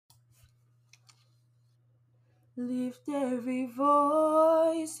Lift every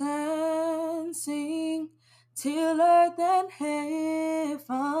voice and sing till earth and heaven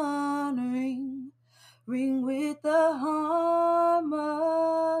ring with the harmonies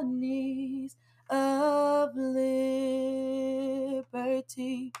of liberty.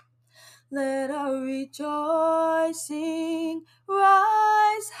 Let our rejoicing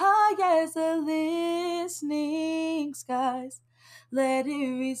rise high as the listening skies. Let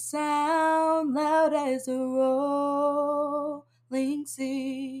it resound loud as the rolling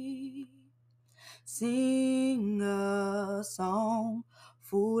sea. Sing a song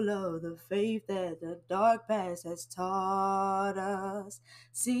full of the faith that the dark past has taught us.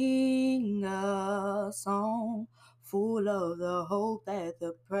 Sing a song full of the hope that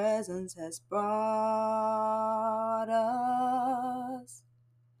the presence has brought us.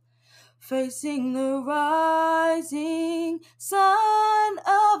 Facing the rising sun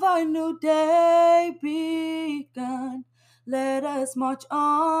of our new day begun, let us march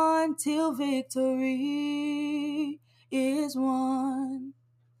on till victory is won.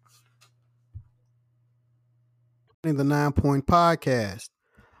 The 9 Point Podcast.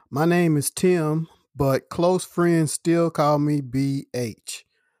 My name is Tim, but close friends still call me BH.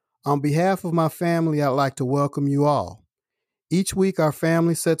 On behalf of my family, I'd like to welcome you all. Each week, our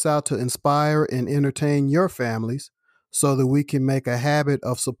family sets out to inspire and entertain your families so that we can make a habit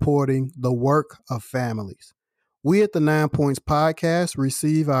of supporting the work of families. We at the 9 Points Podcast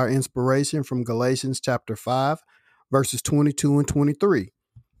receive our inspiration from Galatians chapter 5, verses 22 and 23.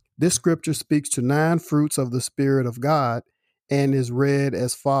 This scripture speaks to 9 fruits of the Spirit of God and is read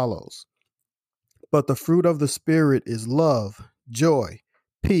as follows. But the fruit of the Spirit is love, joy,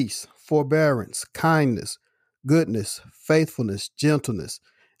 peace, forbearance, kindness, goodness, faithfulness, gentleness,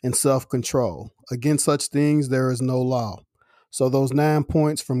 and self-control. Against such things there is no law. So those 9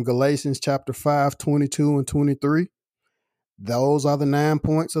 points from Galatians chapter 5, 22 and 23, those are the 9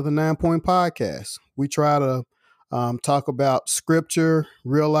 points of the 9 Point Podcast. We try to talk about scripture,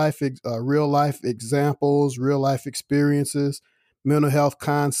 real life examples, real life experiences, mental health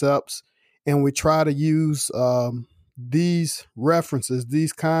concepts, and we try to use these references,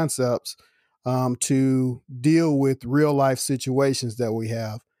 these concepts, to deal with real life situations that we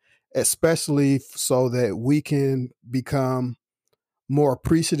have, especially so that we can become more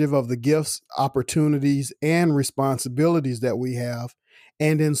appreciative of the gifts, opportunities, and responsibilities that we have,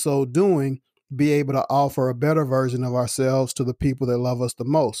 and in so doing, be able to offer a better version of ourselves to the people that love us the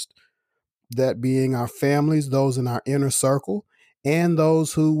most, that being our families, those in our inner circle, and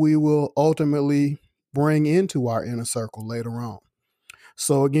those who we will ultimately bring into our inner circle later on.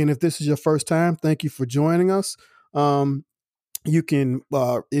 So again, if this is your first time, thank you for joining us. You can,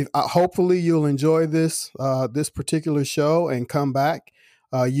 hopefully you'll enjoy this particular show and come back.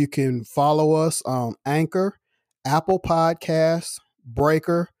 You can follow us on Anchor, Apple Podcasts,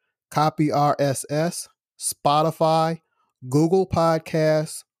 Breaker, Copy RSS, Spotify, Google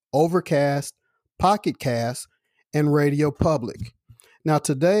Podcasts, Overcast, Pocket Cast, and Radio Public. Now,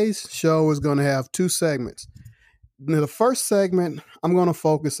 today's show is going to have 2 segments. Now, the first segment, I'm going to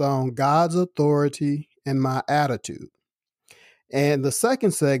focus on God's authority and my attitude. And the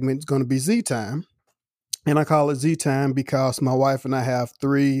second segment is going to be Z Time. And I call it Z Time because my wife and I have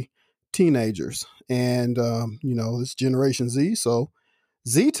 3 teenagers. And, it's Generation Z. So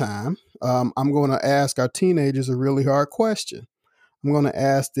Z Time, I'm going to ask our teenagers a really hard question. I'm going to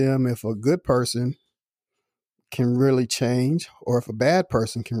ask them if a good person can really change or if a bad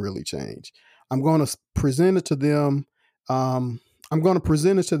person can really change. I'm going to present it to them. I'm going to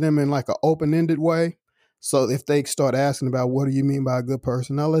present it to them in like an open-ended way. So if they start asking about what do you mean by a good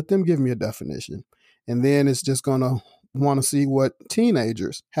person, I'll let them give me a definition. And then it's just going to want to see what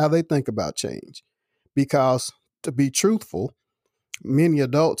teenagers, how they think about change. Because to be truthful, many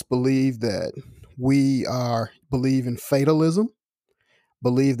adults believe that believe in fatalism,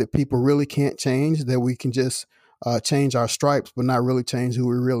 believe that people really can't change, that we can just change our stripes, but not really change who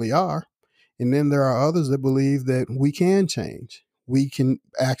we really are. And then there are others that believe that we can change. We can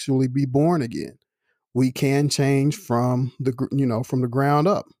actually be born again. We can change from the ground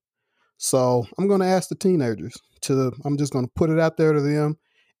up. So I'm going to ask the teenagers I'm just going to put it out there to them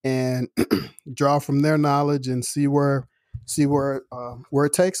and draw from their knowledge and see where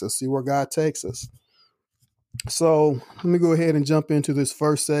it takes us, see where God takes us. So let me go ahead and jump into this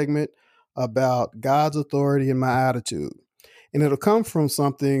first segment about God's authority and my attitude. And it'll come from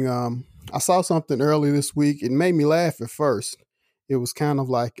something, I saw something early this week. It made me laugh at first. It was kind of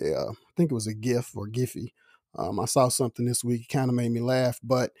like, I think it was a GIF or Giphy. I saw something this week, it kind of made me laugh,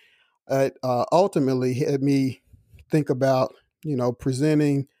 but it ultimately had me think about,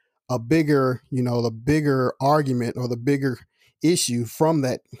 presenting a bigger, the bigger argument or the bigger issue from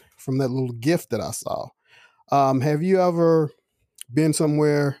that little gift that I saw. Have you ever been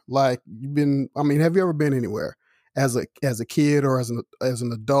somewhere like you've been? I mean, have you ever been anywhere as a kid or as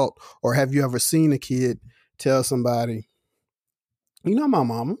an adult, or have you ever seen a kid tell somebody, "You know my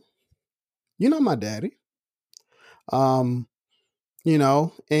mama, you know my daddy," um,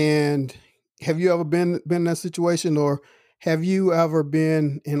 and have you ever been in that situation, or have you ever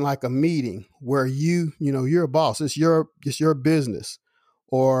been in like a meeting where you're a boss, it's your business,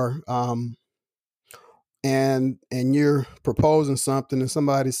 or and you're proposing something and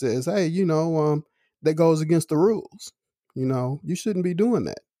somebody says, hey, that goes against the rules, you shouldn't be doing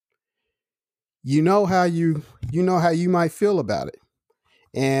that. You know how you might feel about it.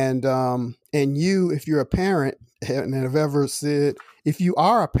 And you, if you're a parent and have ever said, if you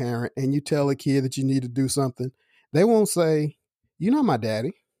are a parent and you tell a kid that you need to do something, they won't say, you know my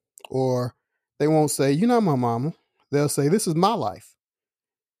daddy, or they won't say, you know my mama. They'll say, this is my life.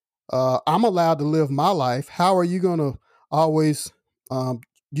 I'm allowed to live my life. How are you going to always,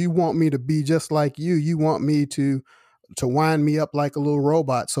 you want me to be just like you? You want me to wind me up like a little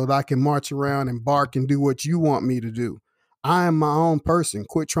robot so that I can march around and bark and do what you want me to do. I am my own person.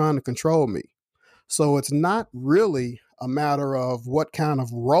 Quit trying to control me. So it's not really a matter of what kind of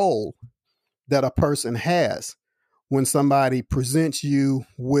role that a person has when somebody presents you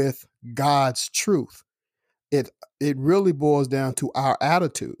with God's truth. It it really boils down to our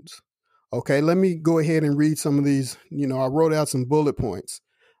attitudes. Okay, let me go ahead and read some of these. I wrote out some bullet points.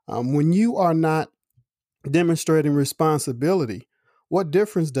 When you are not demonstrating responsibility, what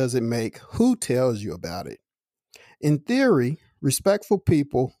difference does it make who tells you about it? In theory, respectful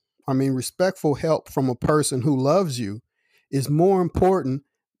help from a person who loves you is more important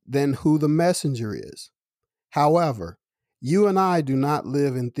than who the messenger is. However, you and I do not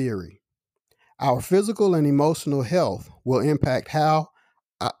live in theory. Our physical and emotional health will impact how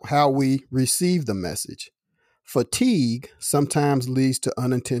we receive the message. Fatigue sometimes leads to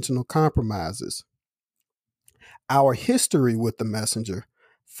unintentional compromises. Our history with the messenger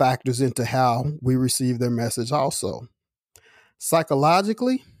factors into how we receive their message also.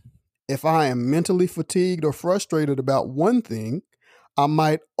 Psychologically, if I am mentally fatigued or frustrated about one thing, I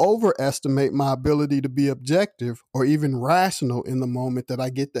might overestimate my ability to be objective or even rational in the moment that I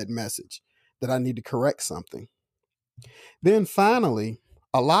get that message, that I need to correct something. Then finally,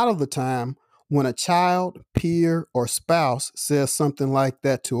 a lot of the time, when a child, peer, or spouse says something like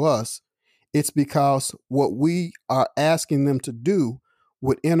that to us, it's because what we are asking them to do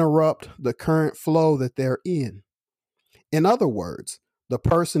would interrupt the current flow that they're in. In other words, the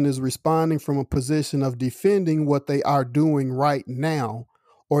person is responding from a position of defending what they are doing right now,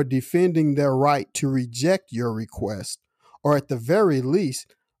 or defending their right to reject your request, or at the very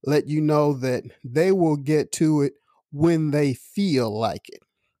least, let you know that they will get to it when they feel like it.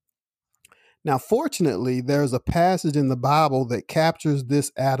 Now, fortunately, there's a passage in the Bible that captures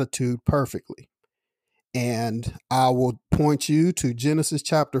this attitude perfectly. And I will point you to Genesis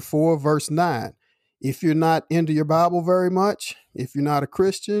chapter 4, verse 9. If you're not into your Bible very much, if you're not a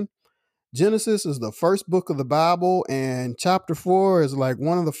Christian, Genesis is the first book of the Bible, and chapter 4 is like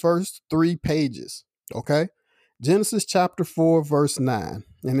one of the first 3 pages. Okay? Genesis chapter 4, verse 9.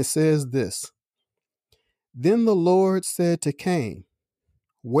 And it says this: Then the Lord said to Cain,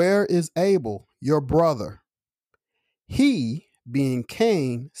 where is Abel, your brother? He, being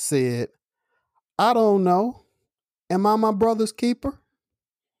Cain, said, I don't know. Am I my brother's keeper?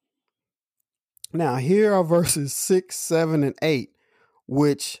 Now, here are verses 6, 7, and 8,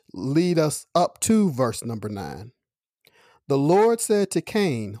 which lead us up to verse number 9. The Lord said to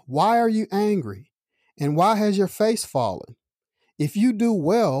Cain, why are you angry? And why has your face fallen? If you do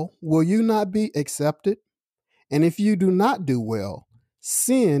well, will you not be accepted? And if you do not do well,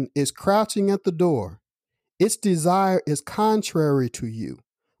 sin is crouching at the door. Its desire is contrary to you,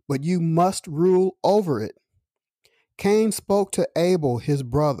 but you must rule over it. Cain spoke to Abel, his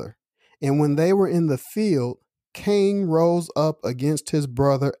brother, and when they were in the field, Cain rose up against his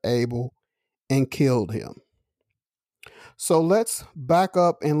brother Abel and killed him. So let's back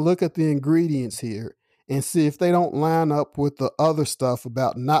up and look at the ingredients here and see if they don't line up with the other stuff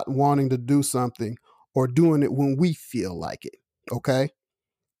about not wanting to do something or doing it when we feel like it. Okay?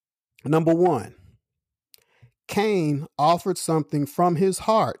 Number 1, Cain offered something from his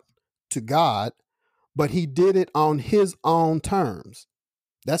heart to God, but he did it on his own terms.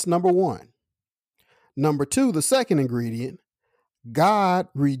 That's number 1. Number 2, the second ingredient, God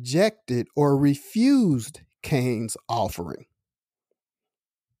rejected or refused Cain's offering.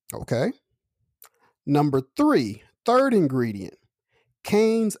 Okay. Number 3, third ingredient,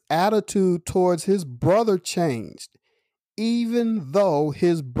 Cain's attitude towards his brother changed, even though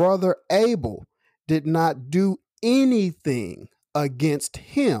his brother Abel did not do anything against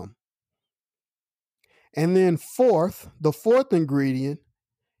him. And then the fourth ingredient,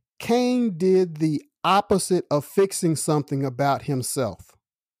 Cain did the opposite of fixing something about himself.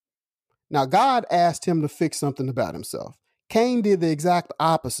 Now, God asked him to fix something about himself. Cain did the exact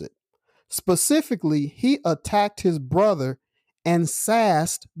opposite. Specifically, he attacked his brother and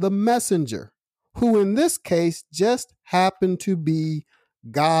sassed the messenger, who in this case just happened to be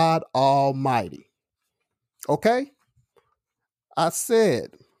God Almighty. Okay? I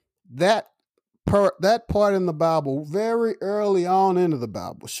said that that part in the Bible, very early on into the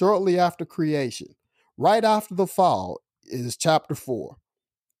Bible, shortly after creation, right after the fall, is chapter 4.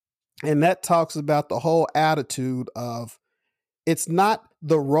 And that talks about the whole attitude of it's not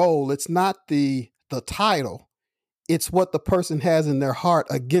the role, it's not the title, it's what the person has in their heart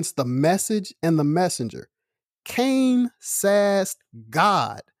against the message and the messenger. Cain sassed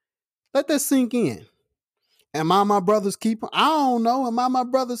God. Let that sink in. Am I my brother's keeper? I don't know. Am I my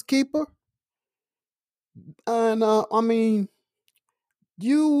brother's keeper? And I mean,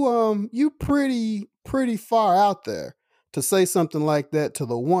 you pretty far out there to say something like that to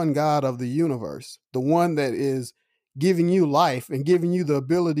the one God of the universe, the one that is giving you life and giving you the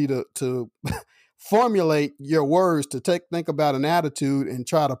ability to formulate your words, to think about an attitude and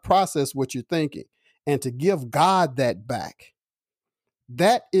try to process what you're thinking, and to give God that back.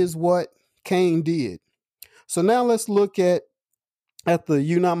 That is what Cain did. So now let's look at the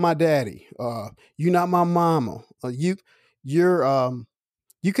 "you not my daddy," "you not my mama," you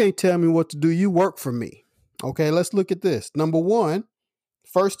can't tell me what to do. You work for me. Okay, let's look at this. Number one,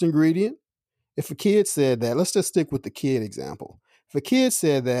 first ingredient. If a kid said that, let's just stick with the kid example. If a kid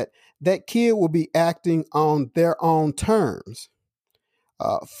said that, that kid will be acting on their own terms.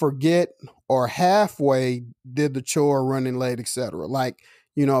 Forget or halfway did the chore, running late, etc. Like,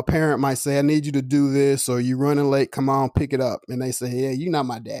 a parent might say, I need you to do this, or you running late, come on, pick it up. And they say, yeah, you're not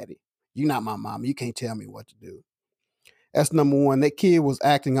my daddy. You're not my mom. You can't tell me what to do. That's number one. That kid was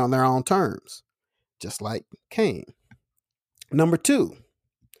acting on their own terms, just like Cain. Number two,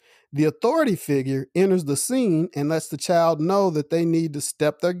 the authority figure enters the scene and lets the child know that they need to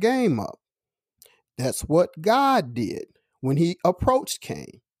step their game up. That's what God did when he approached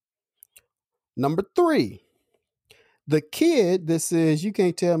Cain. Number three, the kid that says, you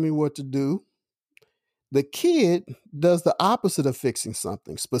can't tell me what to do, the kid does the opposite of fixing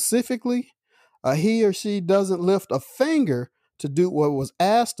something. Specifically, he or she doesn't lift a finger to do what was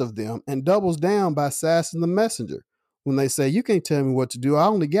asked of them and doubles down by sassing the messenger. When they say, you can't tell me what to do, I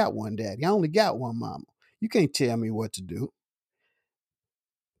only got one daddy, I only got one mama. You can't tell me what to do.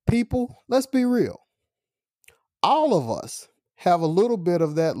 People, let's be real. All of us have a little bit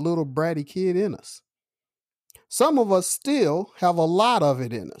of that little bratty kid in us. Some of us still have a lot of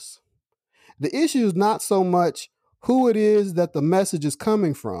it in us. The issue is not so much who it is that the message is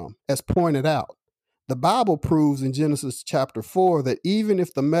coming from, as pointed out. The Bible proves in Genesis chapter 4 that even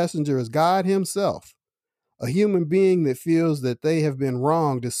if the messenger is God himself, a human being that feels that they have been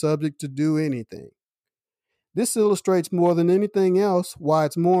wronged is subject to do anything. This illustrates more than anything else why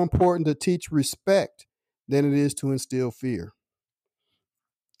it's more important to teach respect than it is to instill fear.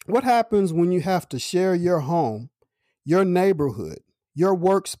 What happens when you have to share your home, your neighborhood, your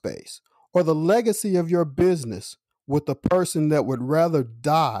workspace, or the legacy of your business with a person that would rather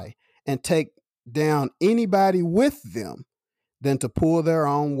die and take down anybody with them than to pull their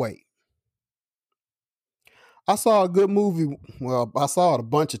own weight? I saw a good movie. Well, I saw it a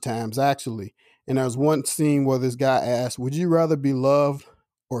bunch of times actually. And there was one scene where this guy asked, would you rather be loved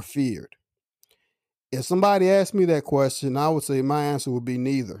or feared? If somebody asked me that question, I would say my answer would be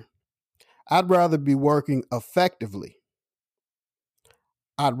neither. I'd rather be working effectively.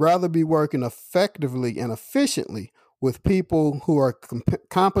 I'd rather be working effectively and efficiently with people who are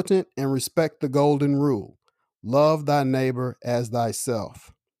competent and respect the golden rule. Love thy neighbor as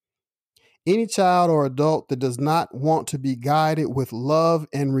thyself. Any child or adult that does not want to be guided with love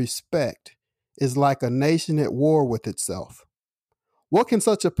and respect is like a nation at war with itself. What can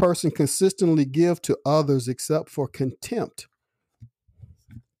such a person consistently give to others except for contempt?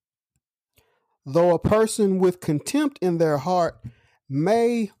 Though a person with contempt in their heart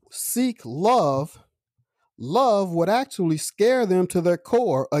may seek love, love would actually scare them to their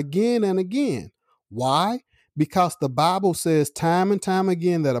core again and again. Why? Because the Bible says time and time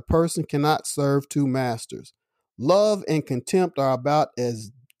again that a person cannot serve two masters. Love and contempt are about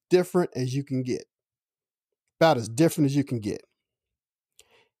as different as you can get. About as different as you can get.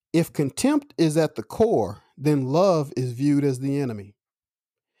 If contempt is at the core, then love is viewed as the enemy.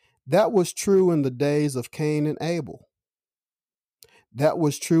 That was true in the days of Cain and Abel. That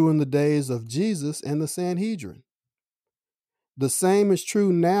was true in the days of Jesus and the Sanhedrin. The same is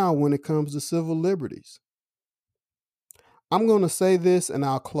true now when it comes to civil liberties. I'm going to say this and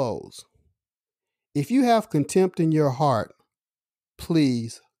I'll close. If you have contempt in your heart,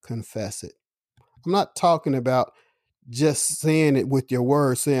 please confess it. I'm not talking about just saying it with your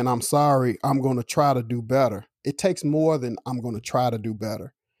words, saying, I'm sorry, I'm going to try to do better. It takes more than I'm going to try to do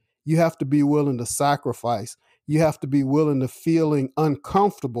better. You have to be willing to sacrifice. You have to be willing to feeling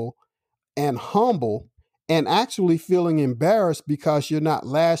uncomfortable and humble and actually feeling embarrassed because you're not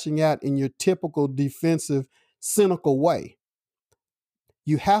lashing out in your typical defensive, cynical way.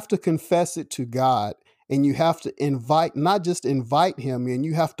 You have to confess it to God, and you have to invite, not just invite him in,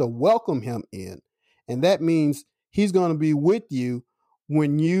 you have to welcome him in. And that means he's going to be with you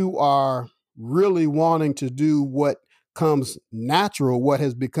when you are really wanting to do what comes natural, what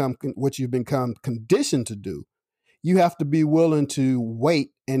you've become conditioned to do. You have to be willing to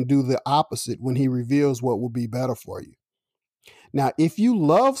wait and do the opposite when he reveals what will be better for you. Now, if you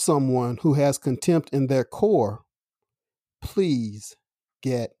love someone who has contempt in their core, please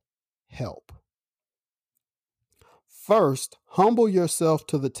get help. First, humble yourself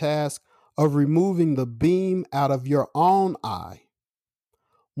to the task of removing the beam out of your own eye.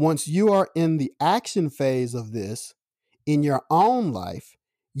 Once you are in the action phase of this in your own life,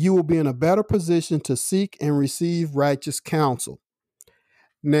 you will be in a better position to seek and receive righteous counsel.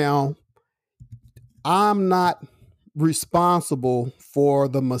 Now, I'm not responsible for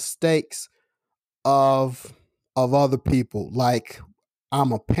the mistakes of other people. Like,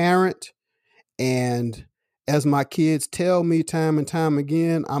 I'm a parent, and as my kids tell me time and time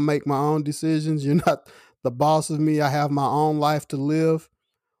again, I make my own decisions. You're not the boss of me. I have my own life to live.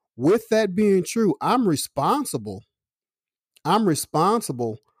 With that being true, I'm responsible. I'm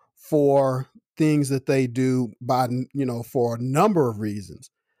responsible for things that they do for a number of reasons.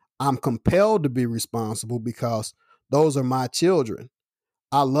 I'm compelled to be responsible because those are my children.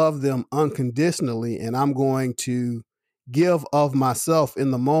 I love them unconditionally, and I'm going to give of myself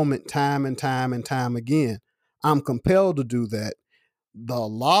in the moment time and time and time again. I'm compelled to do that. The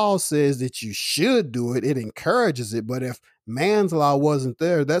law says that you should do it, it encourages it. But if man's law wasn't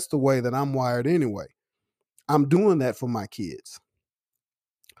there, that's the way that I'm wired anyway. I'm doing that for my kids.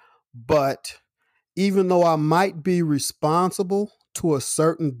 But even though I might be responsible to a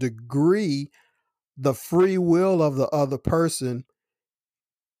certain degree, the free will of the other person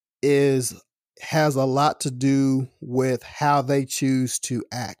is has a lot to do with how they choose to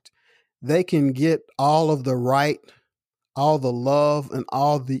act. They can get all of the right, all the love, and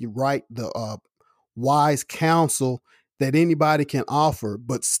all the wise counsel that anybody can offer,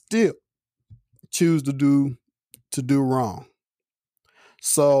 but still choose to do wrong.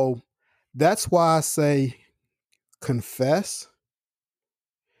 So that's why I say confess,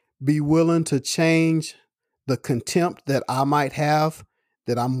 be willing to change the contempt that I might have,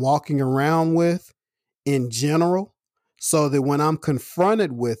 that I'm walking around with in general, so that when I'm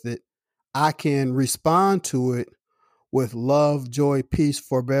confronted with it, I can respond to it with love, joy, peace,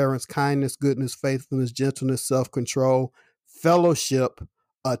 forbearance, kindness, goodness, faithfulness, gentleness, self-control, fellowship,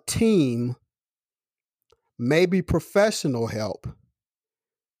 a team, maybe professional help,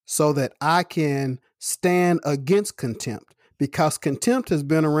 so that I can stand against contempt, because contempt has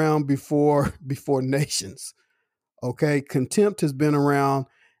been around before nations. Okay, contempt has been around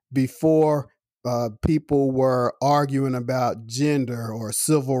before people were arguing about gender or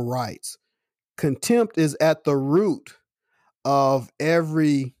civil rights. Contempt is at the root of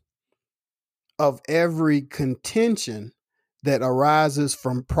every contention that arises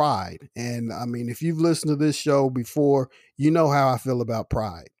from pride. And I mean, if you've listened to this show before, you know how I feel about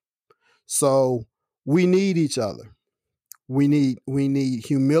pride. So we need each other. We need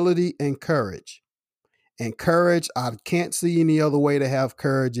humility and courage. And courage, I can't see any other way to have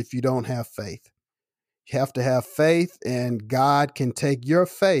courage if you don't have faith. You have to have faith, and God can take your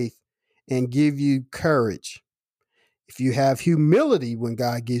faith and give you courage. If you have humility when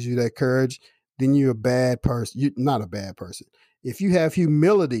God gives you that courage, then you're a bad person. You're not a bad person. If you have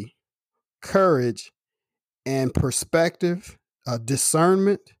humility, courage, and perspective,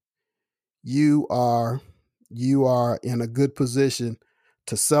 discernment, you are in a good position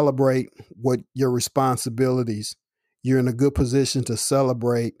to celebrate what your responsibilities. You're in a good position to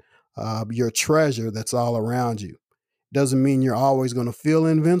celebrate your treasure that's all around you. Doesn't mean you're always going to feel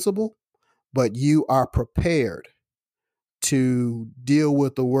invincible, but you are prepared to deal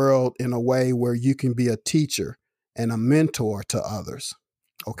with the world in a way where you can be a teacher and a mentor to others.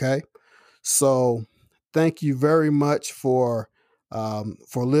 Okay? So thank you very much for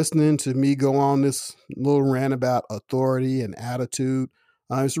for listening to me go on this little rant about authority and attitude.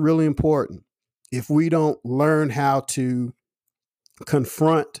 It's really important. If we don't learn how to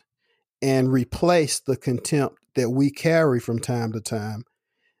confront and replace the contempt that we carry from time to time,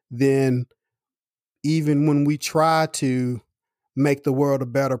 then even when we try to make the world a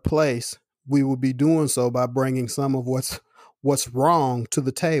better place, we will be doing so by bringing some of what's wrong to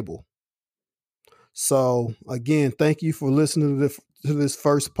the table. So again, thank you for listening to this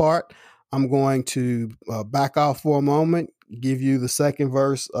first part. I'm going to back off for a moment, give you the second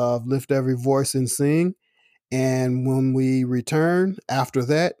verse of Lift Every Voice and Sing. And when we return after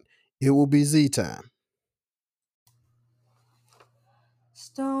that, it will be Z time.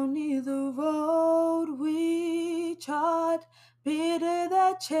 Stony the road we trod, bitter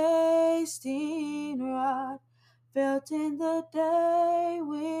that chasing rod, felt in the day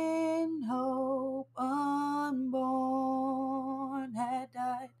when hope unborn had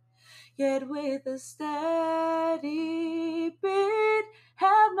died. Yet with a steady beat,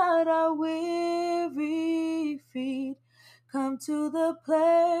 have not our weary feet come to the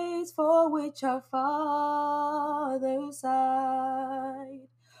place for which our fathers sighed.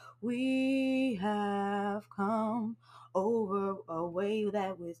 We have come over a way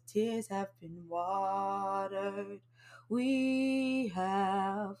that with tears have been watered. We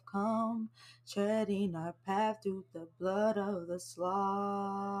have come treading our path through the blood of the slaughtered.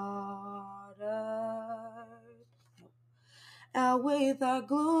 Out with our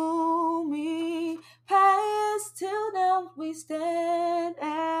gloomy past, till now we stand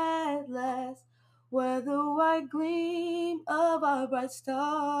at last, where the white gleam of our bright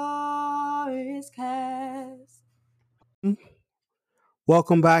star is cast.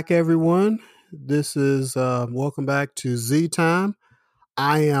 Welcome back, everyone. This is welcome back to Z Time.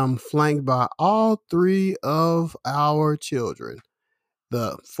 I am flanked by all three of our children.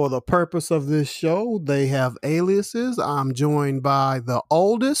 For the purpose of this show, they have aliases. I'm joined by the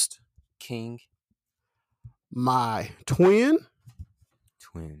oldest, King. my twin,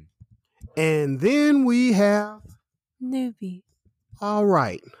 Twin. and then we have Newbie. all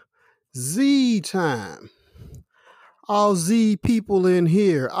right, Z Time. All Z people in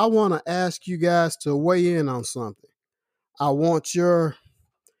here, I want to ask you guys to weigh in on something. I want your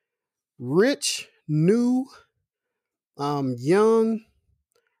rich, new, young,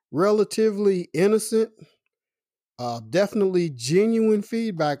 relatively innocent, definitely genuine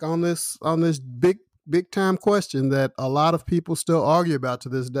feedback on this big time question that a lot of people still argue about to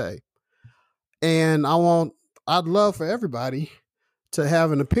this day. And I'd love for everybody to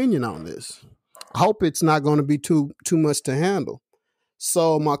have an opinion on this. I hope it's not going to be too much to handle.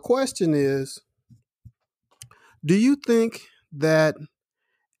 So my question is, do you think that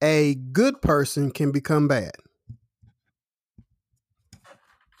a good person can become bad?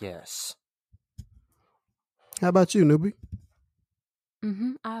 Yes. How about you, Newbie?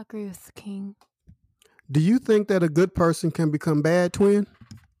 I agree with the king. Do you think that a good person can become bad, twin?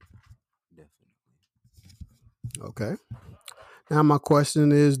 Definitely. Okay. Now my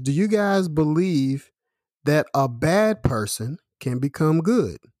question is, do you guys believe that a bad person can become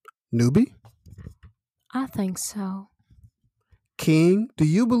good? Newbie? I think so. King, do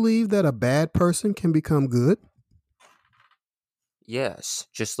you believe that a bad person can become good? Yes.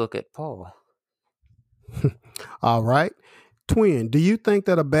 Just look at Paul. All right. Twin, do you think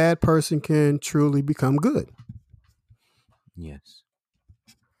that a bad person can truly become good? Yes.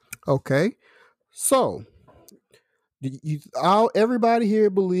 Okay. So, everybody here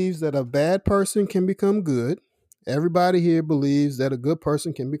believes that a bad person can become good. Everybody here believes that a good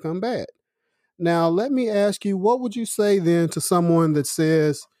person can become bad. Now, let me ask you, what would you say then to someone that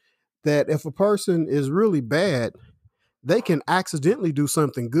says that if a person is really bad, they can accidentally do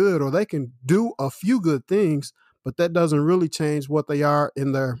something good, or they can do a few good things, but that doesn't really change what they are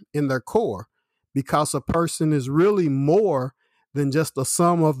in their core, because a person is really more than just the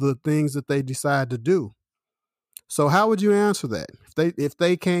sum of the things that they decide to do. So how would you answer that if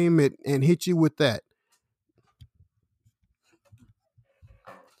they came and hit you with that?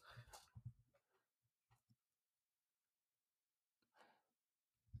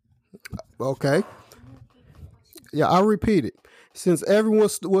 Okay. Yeah, I'll repeat it. Since everyone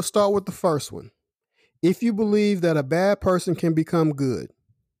will start with the first one. If you believe that a bad person can become good,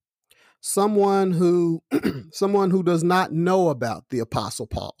 someone who someone who does not know about the apostle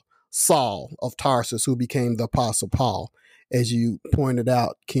Saul of Tarsus, who became the apostle Paul, as you pointed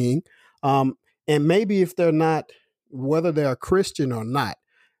out, King. And maybe if they're not, whether they're a Christian or not,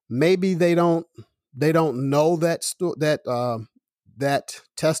 maybe they don't know that that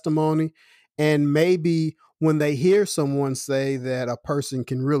testimony, and maybe when they hear someone say that a person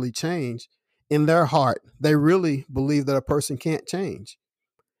can really change, in their heart, they really believe that a person can't change.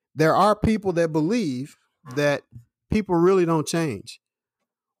 There are people that believe that people really don't change.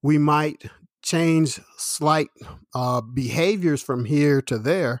 We might change slight behaviors from here to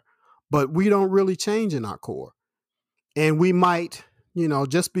there, but we don't really change in our core. And we might,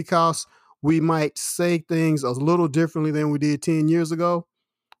 just because we might say things a little differently than we did 10 years ago,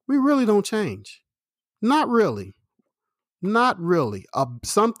 we really don't change. Not really. Not really.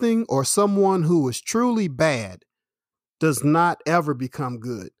 Something or someone who is truly bad does not ever become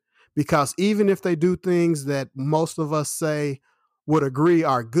good. Because even if they do things that most of us say would agree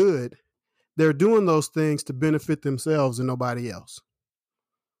are good, they're doing those things to benefit themselves and nobody else.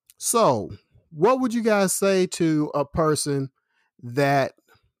 So, what would you guys say to a person that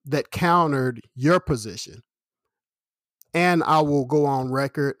countered your position? And I will go on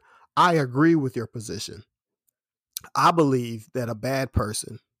record, I agree with your position. I believe that a bad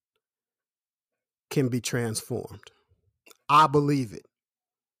person can be transformed. I believe it.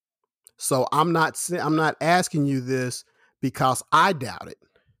 So I'm not asking you this because I doubt it.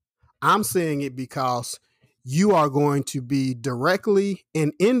 I'm saying it because you are going to be directly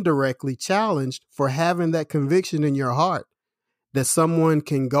and indirectly challenged for having that conviction in your heart that someone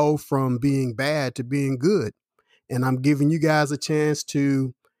can go from being bad to being good. And I'm giving you guys a chance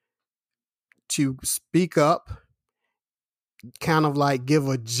to speak up, kind of like give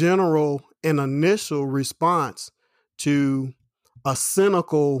a general and initial response to a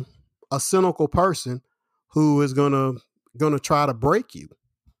cynical person who is gonna try to break you.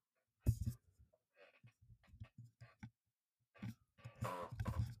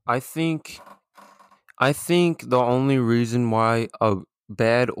 I think the only reason why a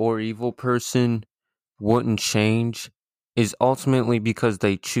bad or evil person wouldn't change is ultimately because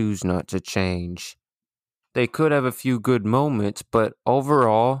they choose not to change. They could have a few good moments, but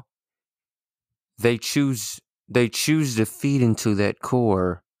overall they choose to feed into that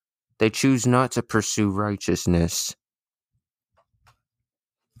core. They choose not to pursue righteousness.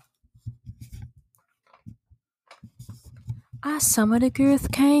 I somewhat agree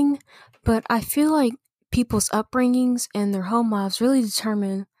with Kang, but I feel like people's upbringings and their home lives really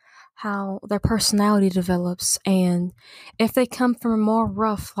determine how their personality develops, and if they come from a more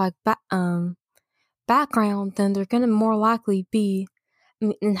rough background, then they're going to more likely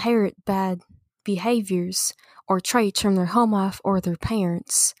inherit bad behaviors or traits from their home life or their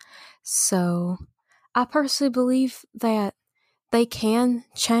parents. So I personally believe that they can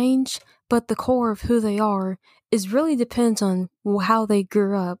change, but the core of who they are is really depends on how they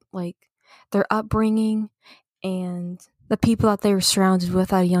grew up, like their upbringing and the people that they were surrounded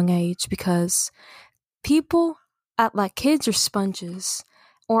with at a young age. Because people like kids are sponges,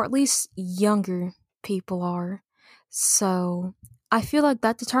 or at least younger people are. So I feel like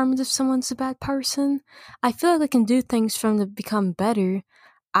that determines if someone's a bad person. I feel like they can do things for them to become better.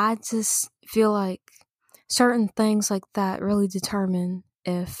 I just feel like certain things like that really determine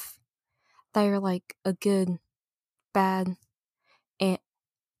if they're like a good, bad, and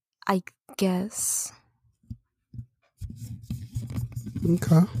I guess.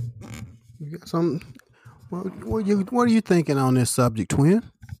 Okay. You got some. What are you thinking on this subject, twin?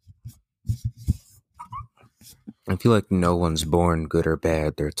 I feel like no one's born good or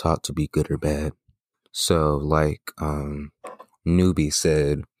bad. They're taught to be good or bad. So, like Newbie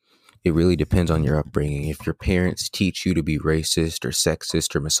said, it really depends on your upbringing. If your parents teach you to be racist or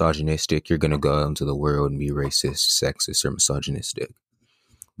sexist or misogynistic, you're going to go out into the world and be racist, sexist, or misogynistic.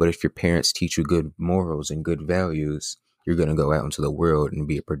 But if your parents teach you good morals and good values, you're going to go out into the world and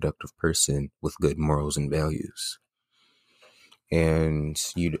be a productive person with good morals and values. And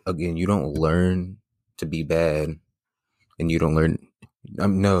you don't learn to be bad, and you don't learn.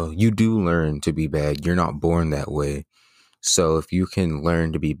 No, you do learn to be bad. You're not born that way. So if you can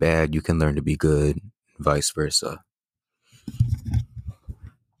learn to be bad, you can learn to be good, vice versa.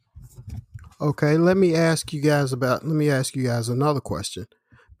 Okay, let me ask you guys another question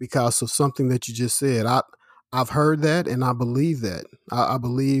because of something that you just said. I've heard that and I believe that. I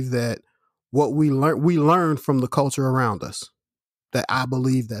believe that what we learn from the culture around us. That I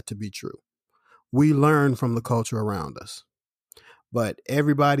believe that to be true. We learn from the culture around us. But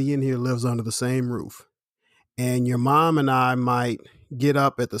everybody in here lives under the same roof. And your mom and I might get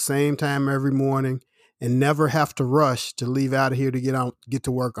up at the same time every morning and never have to rush to leave out of here to get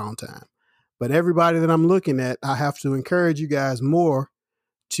to work on time. But everybody that I'm looking at, I have to encourage you guys more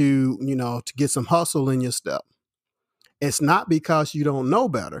to, to get some hustle in your step. It's not because you don't know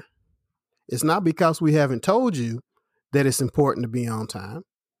better. It's not because we haven't told you that it's important to be on time.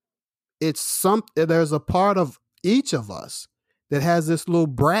 there's a part of each of us that has this little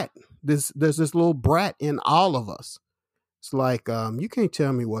brat. There's this little brat in all of us. It's like, you can't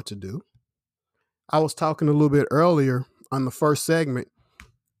tell me what to do. I was talking a little bit earlier on the first segment.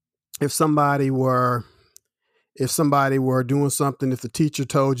 If somebody were doing something, if the teacher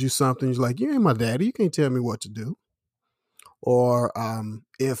told you something, you're like, you ain't my daddy. You can't tell me what to do. Or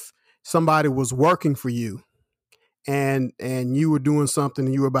if somebody was working for you and you were doing something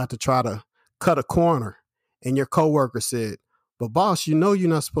and you were about to try to cut a corner and your coworker said, but boss, you know you're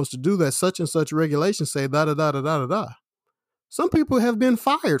not supposed to do that. Such and such regulations say da da da da da da da. Some people have been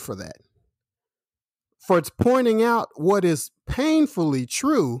fired for that. For it's pointing out what is painfully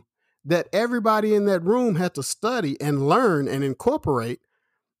true that everybody in that room had to study and learn and incorporate.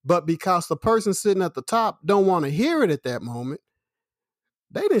 But because the person sitting at the top don't want to hear it at that moment,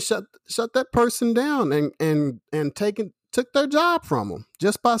 they didn't shut that person down and took their job from them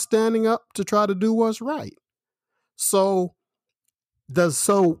just by standing up to try to do what's right. So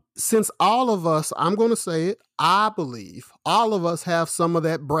since all of us, I'm going to say it, I believe all of us have some of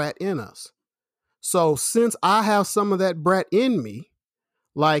that brat in us. So since I have some of that brat in me,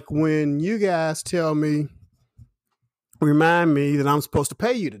 like when you guys remind me that I'm supposed to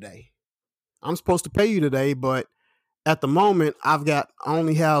pay you today. I'm supposed to pay you today, but at the moment I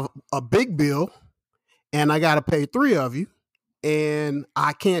only have a big bill and I got to pay 3 of you and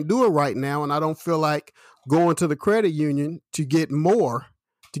I can't do it right now. And I don't feel like going to the credit union to get more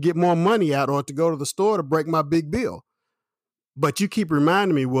money out or to go to the store to break my big bill. But you keep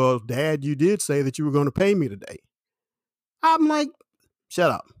reminding me, well, Dad, you did say that you were going to pay me today. I'm like,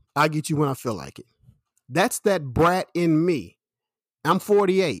 shut up. I'll get you when I feel like it. That's that brat in me. I'm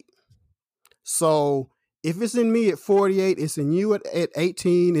 48. So if it's in me at 48, it's in you at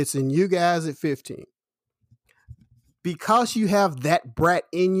 18, it's in you guys at 15. Because you have that brat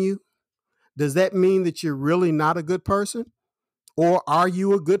in you, does that mean that you're really not a good person? Or are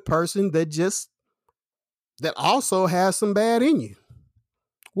you a good person that also has some bad in you?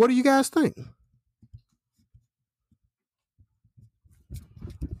 What do you guys think?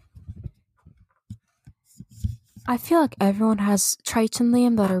 I feel like everyone has traits in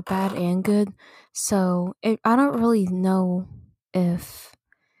them that are bad and good, so I don't really know if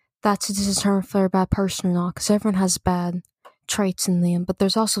that's to determine if they're a bad person or not, because everyone has bad traits in them, but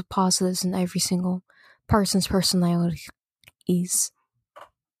there's also positives in every single person's personalities.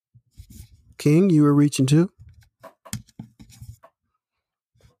 King, you were reaching too?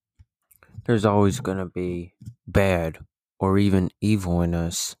 There's always going to be bad or even evil in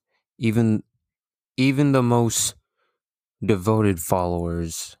us. Even the most devoted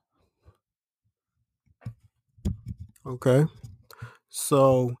followers. Okay.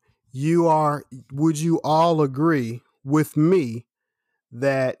 So would you all agree with me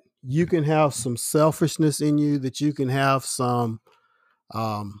that you can have some selfishness in you, that you can have some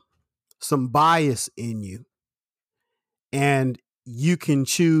bias in you, and you can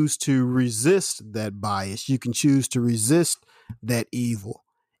choose to resist that bias. You can choose to resist that evil.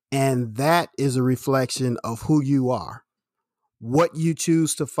 And that is a reflection of who you are. What you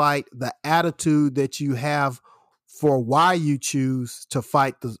choose to fight, the attitude that you have for why you choose to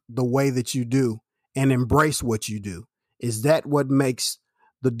fight the way that you do and embrace what you do. Is that what makes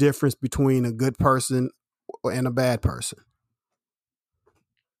the difference between a good person and a bad person?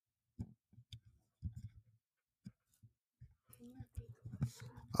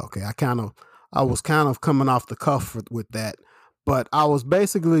 Okay, I was kind of coming off the cuff with that, but I was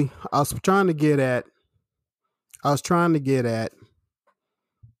trying to get at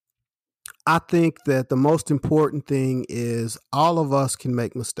I think that the most important thing is all of us can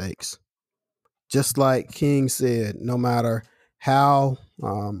make mistakes. Just like King said, no matter how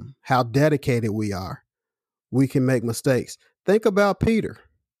dedicated we are, we can make mistakes. Think about Peter.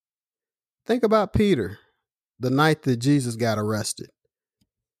 The night that Jesus got arrested.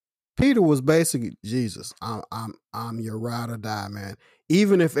 Peter was basically, Jesus, I'm your ride or die, man.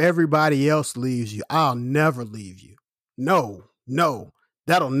 Even if everybody else leaves you, I'll never leave you. No,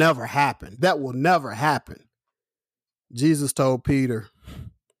 that'll never happen. That will never happen. Jesus told Peter,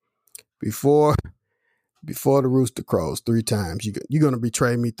 before the rooster crows 3 times, you're going to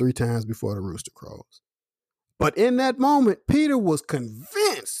betray me 3 times before the rooster crows. But in that moment, Peter was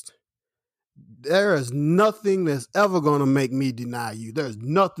convinced there is nothing that's ever going to make me deny you. There's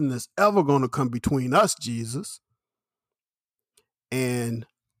nothing that's ever going to come between us, Jesus. And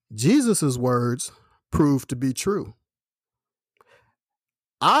Jesus's words proved to be true.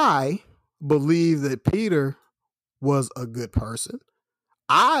 I believe that Peter was a good person.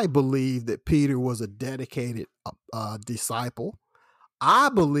 I believe that Peter was a dedicated disciple. I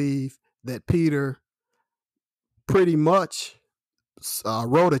believe that Peter pretty much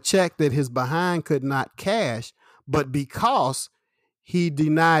wrote a check that his behind could not cash, but because he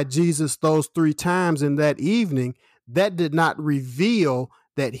denied Jesus those 3 times in that evening, that did not reveal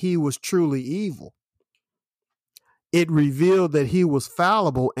that he was truly evil. It revealed that he was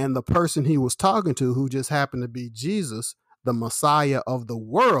fallible, and the person he was talking to, who just happened to be Jesus, the Messiah of the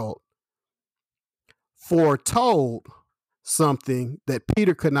world, foretold something that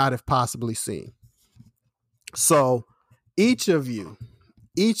Peter could not have possibly seen. So each of you,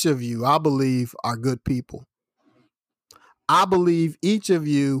 I believe, are good people. I believe each of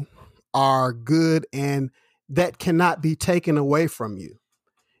you are good, and that cannot be taken away from you.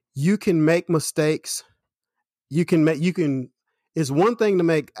 You can make mistakes. It's one thing to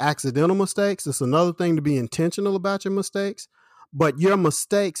make accidental mistakes. It's another thing to be intentional about your mistakes. But your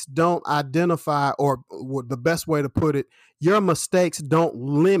mistakes don't identify, or the best way to put it, your mistakes don't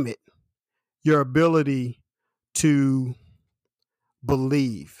limit your ability to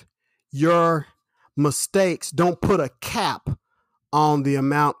believe. Your mistakes don't put a cap on the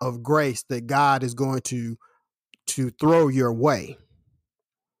amount of grace that God is going to throw your way.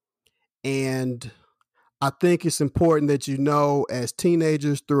 And I think it's important that you know, as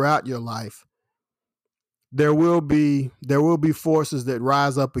teenagers throughout your life, there will be forces that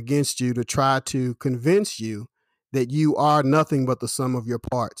rise up against you to try to convince you that you are nothing but the sum of your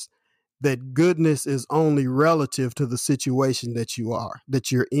parts, that goodness is only relative to the situation that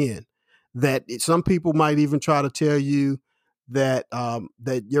you're in, that some people might even try to tell you that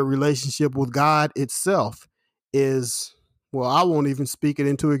that your relationship with God itself is, well, I won't even speak it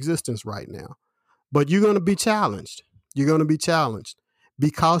into existence right now. But you're going to be challenged. You're going to be challenged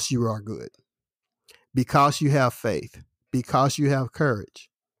because you are good, because you have faith, because you have courage,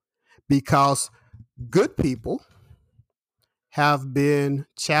 because good people have been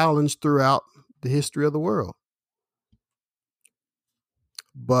challenged throughout the history of the world.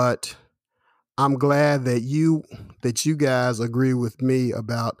 But I'm glad that you guys agree with me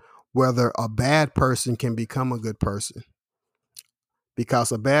about whether a bad person can become a good person,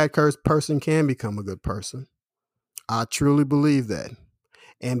 because a bad person can become a good person. I truly believe that.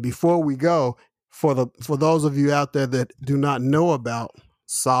 And before we go, for those of you out there that do not know about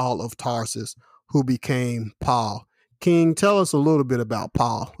Saul of Tarsus, who became Paul, King, tell us a little bit about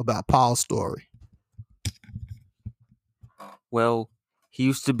Paul's story. Well, he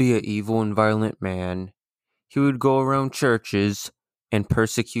used to be an evil and violent man. He would go around churches and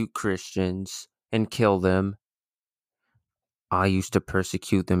persecute Christians and kill them. I used to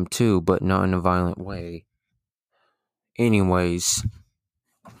persecute them too, but not in a violent way. Anyways,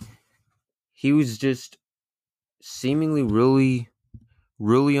 he was just seemingly really,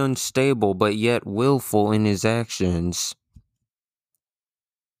 really unstable, but yet willful in his actions.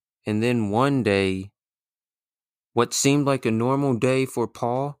 And then one day, what seemed like a normal day for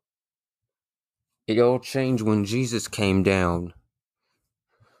Paul, it all changed when Jesus came down.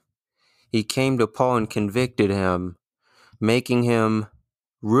 He came to Paul and convicted him, making him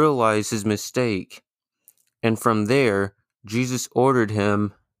realize his mistake. And from there, Jesus ordered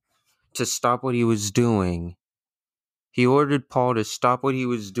him to stop what he was doing. He ordered Paul to stop what he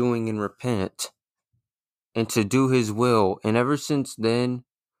was doing and repent, and to do his will. And ever since then,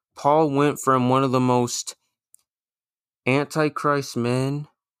 Paul went from one of the most antichrist men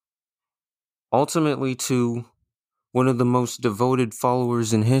ultimately to one of the most devoted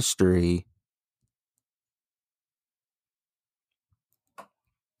followers in history.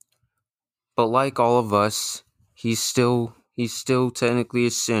 But like all of us, he's still technically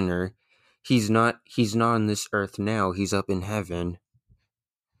a sinner. He's not on this earth now. He's up in heaven.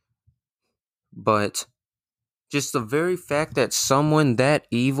 But just the very fact that someone that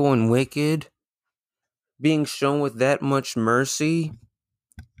evil and wicked being shown with that much mercy,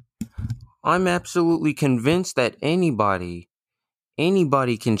 I'm absolutely convinced that anybody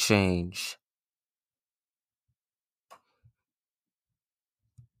can change.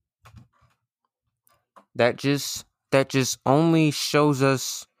 That just only shows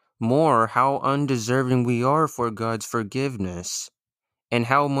us more how undeserving we are for God's forgiveness and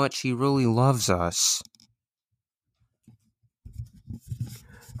how much he really loves us.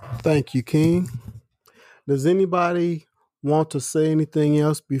 Thank you, King. Does anybody want to say anything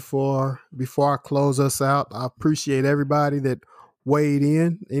else before I close us out? I appreciate everybody that weighed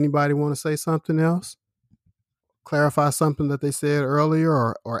in. Anybody want to say something else? Clarify something that they said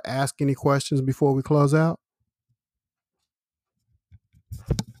earlier, or ask any questions before we close out?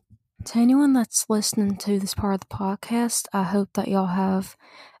 To anyone that's listening to this part of the podcast, I hope that y'all have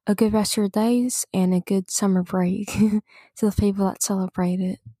a good rest of your days and a good summer break to the people that celebrate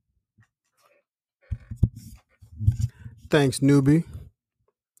it. Thanks, newbie.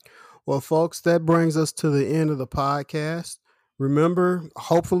 Well, folks, that brings us to the end of the podcast. Remember,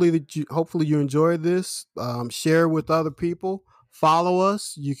 hopefully you enjoyed this. Share with other people. Follow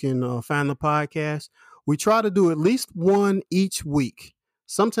us. You can find the podcast. We try to do at least one each week.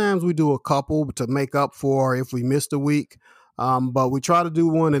 Sometimes we do a couple to make up for if we missed a week. But we try to do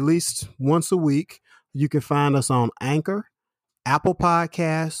one at least once a week. You can find us on Anchor, Apple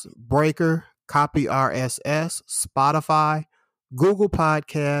Podcasts, Breaker, Copy RSS, Spotify, Google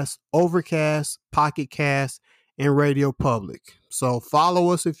Podcasts, Overcast, Pocket Cast, and Radio Public. So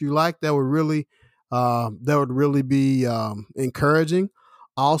follow us if you like. That would really be encouraging.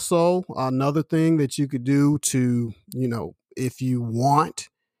 Also, another thing that you could do to, if you want,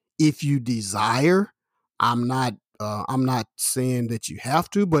 if you desire, I'm not saying that you have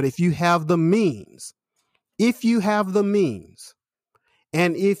to, but if you have the means,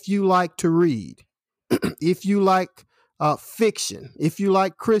 and if you like to read, if you like fiction, if you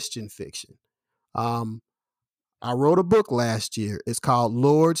like Christian fiction, um, I wrote a book last year. It's called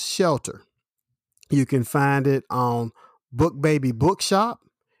Lord's Shelter. You can find it on Book Baby Bookshop.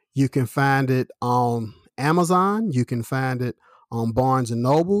 You can find it on Amazon. You can find it on Barnes and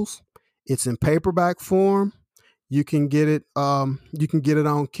Nobles. It's in paperback form. You can get it. You can get it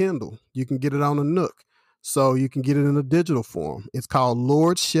on Kindle. You can get it on a Nook. So you can get it in a digital form. It's called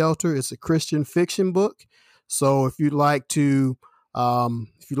Lord's Shelter. It's a Christian fiction book. So if you'd like to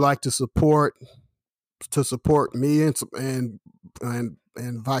support me and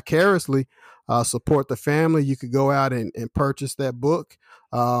vicariously support the family, you could go out and purchase that book.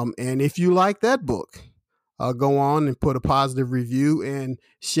 And if you like that book, go on and put a positive review and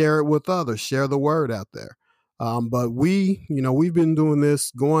share it with others. Share the word out there. But we've been doing this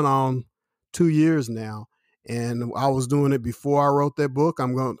going on 2 years now, and I was doing it before I wrote that book.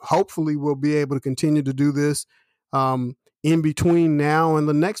 Hopefully we'll be able to continue to do this in between now and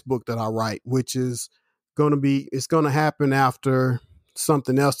the next book that I write, which is it's going to happen after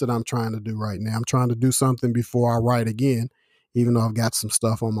something else that I'm trying to do right now. I'm trying to do something before I write again, even though I've got some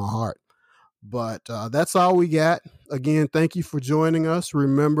stuff on my heart. But that's all we got. Again, thank you for joining us.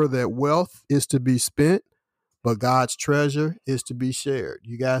 Remember that wealth is to be spent, but God's treasure is to be shared.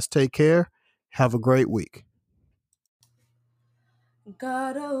 You guys take care. Have a great week.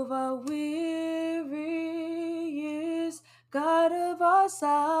 God of our weary years, God of our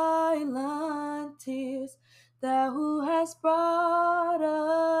silent tears, thou who hast brought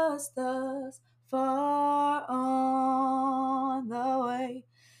us thus far on the way,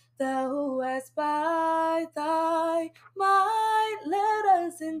 thou who hast by thy might led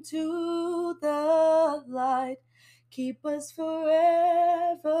us into the light, keep us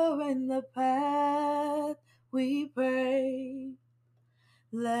forever in the path, we pray.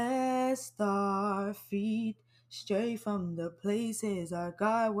 Lest our feet stray from the places, our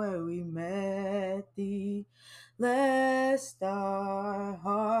God, where we met thee. Lest our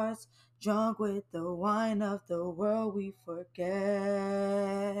hearts, drunk with the wine of the world, we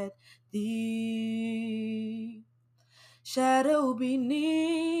forget thee. Shadow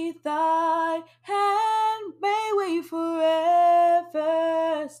beneath thy hand, may we forever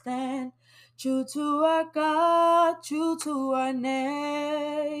stand, true to our God, true to our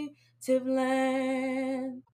native land.